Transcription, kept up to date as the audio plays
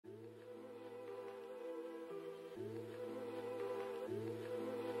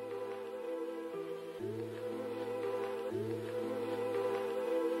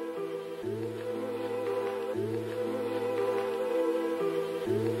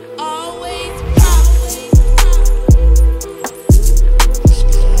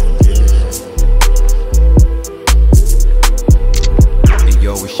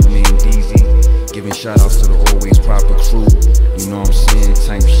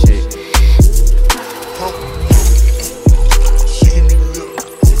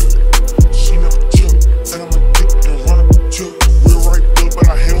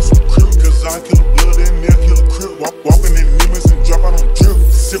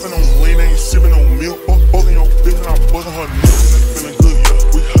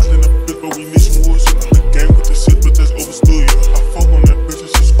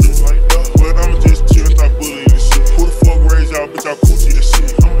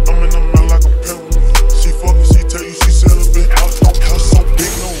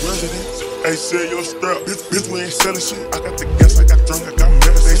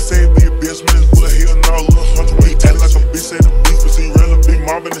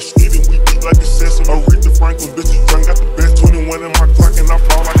street and we beat like a sesame. Aretha Franklin, bitches drunk, got the best 21 in my clock and I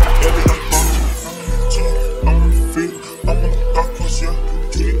ball like I Ellie. I'm on the field, I'm on the golf course, yeah.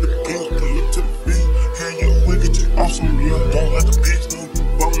 Get the game, look to the beat. Hand your wicked, you awesome, yeah. Don't let the bitch know you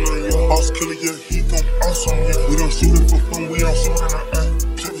ballin' on your boss killer, yeah. He gon' awesome, yeah. We don't shoot it for fun, we don't shoot it on our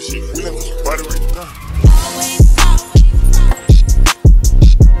clever shit. We never body right now.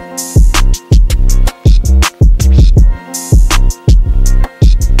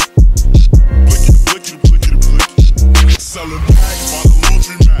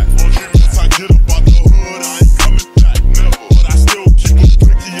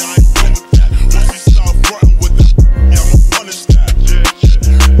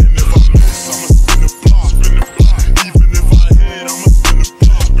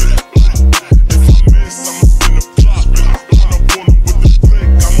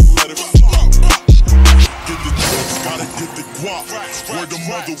 Word the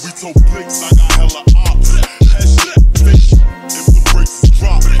mother, we told Blicks, I got hella ops. That shit, bitch, if the brakes is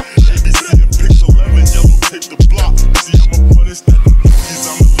dropped. ABC and picture 11, yellow tape the block. See, I'ma punish that. Cookies,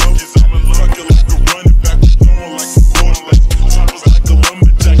 I'm in love. Fuck it like a running back. Blowing like some quarterback. Choppers like a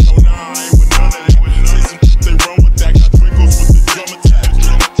lumberjack. No, nah, I ain't with none of that. Say some shit, they run with that. Got Dracos with the drum attack.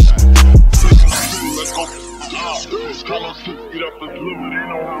 Take a shoe, let's go. Carlos get up and deliver, they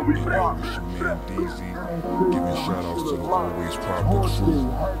know how we rock. Giving shout outs to the always proper truth.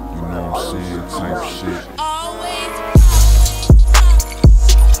 You know what I'm saying? Type shit. Always.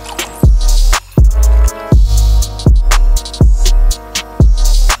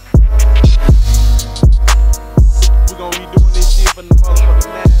 We gon' be doing this shit for the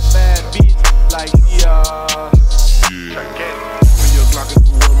motherfucking bad bitch. Like, yeah. Me your Glock is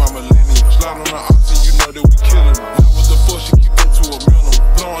the word my millennium. Slide on the oxy, you know that we killin'. Now what the fuck, she keep it to a minimum.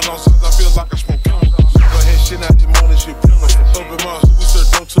 Blowing all sides, I feel like I smoke chemicals. Go ahead, shit out the money, shit plentiful. Up in my hood, we serve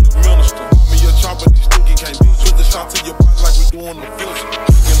dope to the minister. Call me a chopper, these sticky can't be. Put the shot to your body like we doing the filter.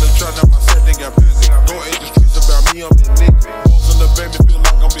 In the trap, now my set, they got busy. Go at the streets about me, I'm that nigga. Balls in the baby, feel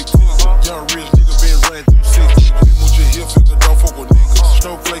like I'm big Tizzy. Young rich nigga been running through 60. Be with your heel figure, don't fuck with niggas.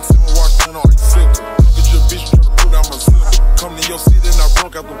 Snowflakes in my watch, down on icicle. Get your bitch, try to put out my zipper. Come to your city and I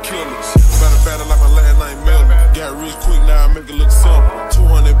broke out them killers. Better like my last name Melvin. Got rich quick, now I make it look simple.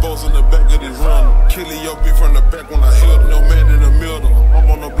 200 bolts in the back of this runner. Killing your bitch from the back when I held it. No man in the middle. I'm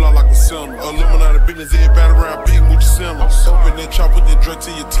on the block like a sinner. Illuminati business, everybody around big with your sinners. Open that chop with that drug to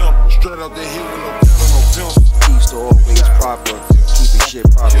your temple. Straight out the hill with no gun, no pencil. Keys to always proper. Keeping shit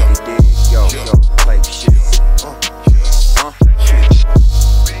proper, you dig? Yo, play shit.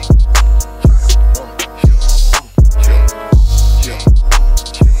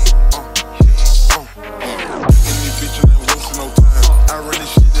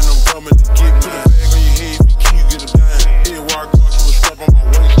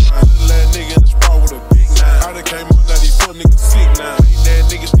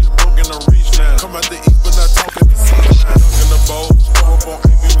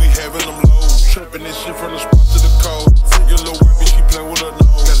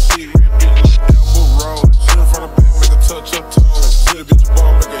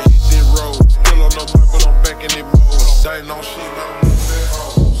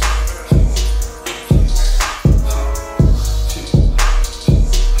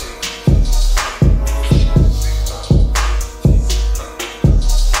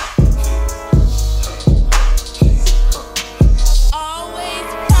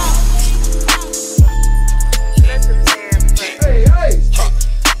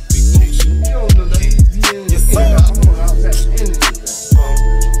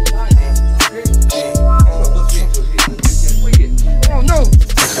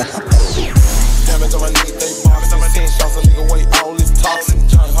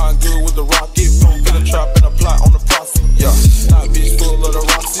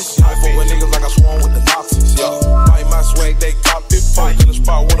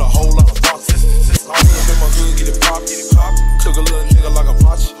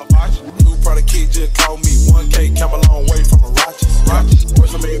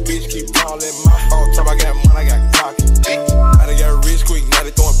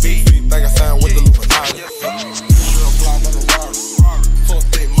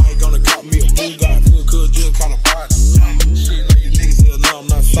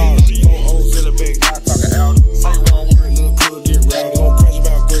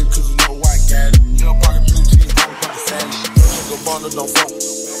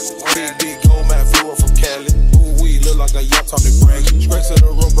 Big gold man flew up from Cali. Ooh, we look like a yacht on the brag. Scratch to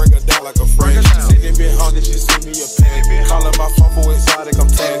the room, break her down like a frag. She said they been hungry, she sent me a pack. Calling my phone for exotic, I'm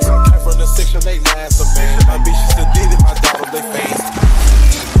tagged. Came from the section, they last a man. My bitch, she still did it, my daughter, they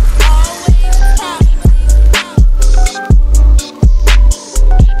fast.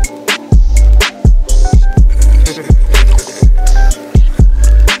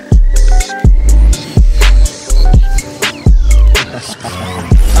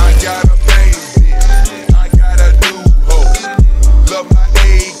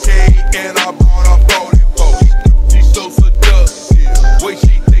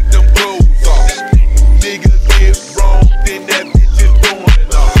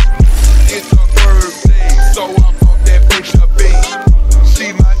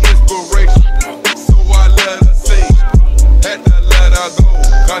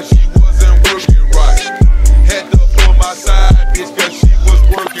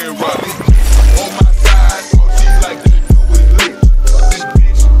 fucking rock. On my side, all she like to do is lick. This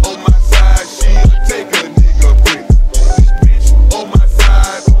bitch on my side, she'll take a nigga quick. This bitch on my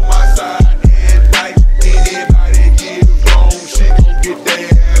side, and like anybody get wrong, she gon' get that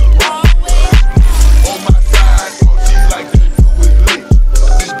ass rocked. On my side, all she like to do is lick.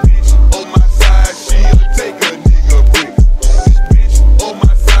 This bitch on my side, she'll take a nigga quick. This bitch on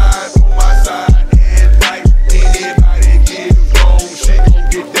my side, and like anybody get wrong, she gon'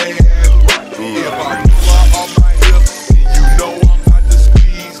 get that ass rocked. If I pull her off my hip, then you know I'm about to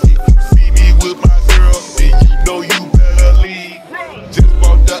squeeze. If you see me with my girl, then you know you better leave. Just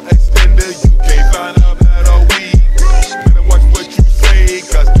bought the extender, you can't find a better weed. Better watch what you say,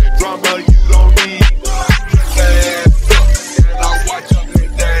 cause that drama you don't need. That ass up, and I watch her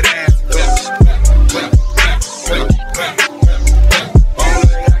make that ass clap, clap, clap, clap, clap, clap. All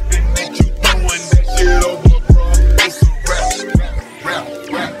that acting that you doing, that shit over, bro. It's a rap, rap,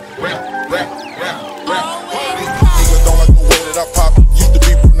 rap, rap, rap, rap, rap. Niggas don't like the way that I pop. Used to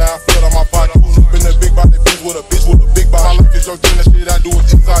be broke, now I feel on my pocket. Been a big body bitch with a big body. My life is your dream, that shit I do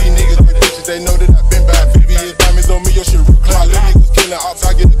it inside. These niggas like bitches, they know that I been bad. VVS diamonds on me, your shit real clean. My little niggas killing ops,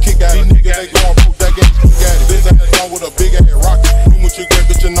 I get a kick out of. These niggas, they gon' proof that game, kick at it. This ain't down with a big ass rocket. Do what you get,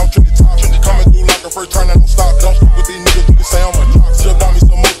 bitch, and I'm trying to top. Coming through like a first turn, I don't stop. Don't speak with these niggas, they say I'm a drop. Should've done me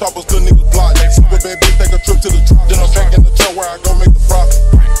some more toppers, little niggas block. Super bad bitch, take a trip to the drop. Then I'm back in the truck where I go make the profit.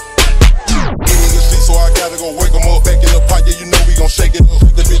 These niggas sleep, so I gotta go wake them up. Back in the pot, yeah, you know we gon' shake it up.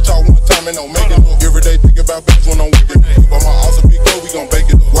 Hit the bitch out one time and don't make it up. Every day think about bitch when I'm waking up. But my house a big go, we gon' bake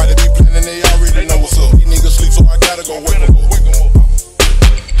it up. Why they be planning, they already know what's up. These niggas sleep, so I gotta go wake them up. Wake them up.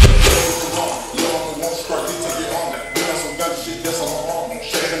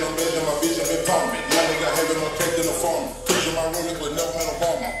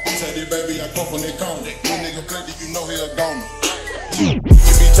 Baby, I come from that corner. This nigga plenty, you know he a goner. You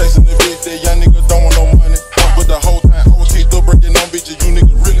be chasing the bitch, that young nigga don't want no money. But the whole time I was kicked up breaking on bitches, you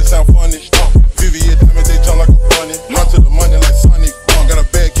niggas really sound funny.